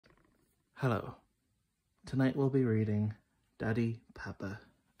Hello. Tonight we'll be reading Daddy, Papa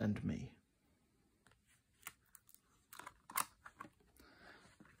and Me.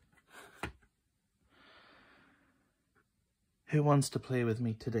 Who wants to play with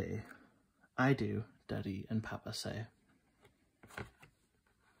me today? I do, Daddy and Papa say.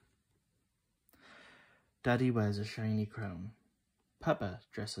 Daddy wears a shiny crown. Papa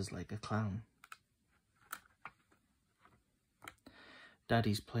dresses like a clown.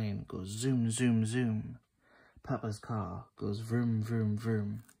 Daddy's plane goes zoom, zoom, zoom. Papa's car goes vroom, vroom,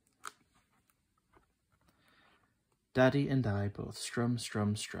 vroom. Daddy and I both strum,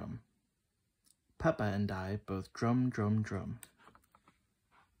 strum, strum. Papa and I both drum, drum, drum.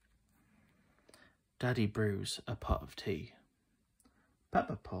 Daddy brews a pot of tea.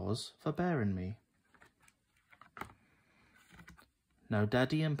 Papa pours for Bear and me. Now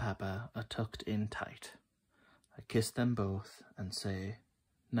Daddy and Papa are tucked in tight. I kiss them both and say,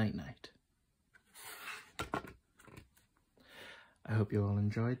 night-night. I hope you all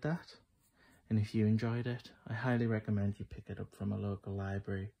enjoyed that, and if you enjoyed it, I highly recommend you pick it up from a local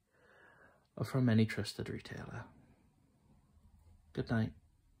library or from any trusted retailer. Good night.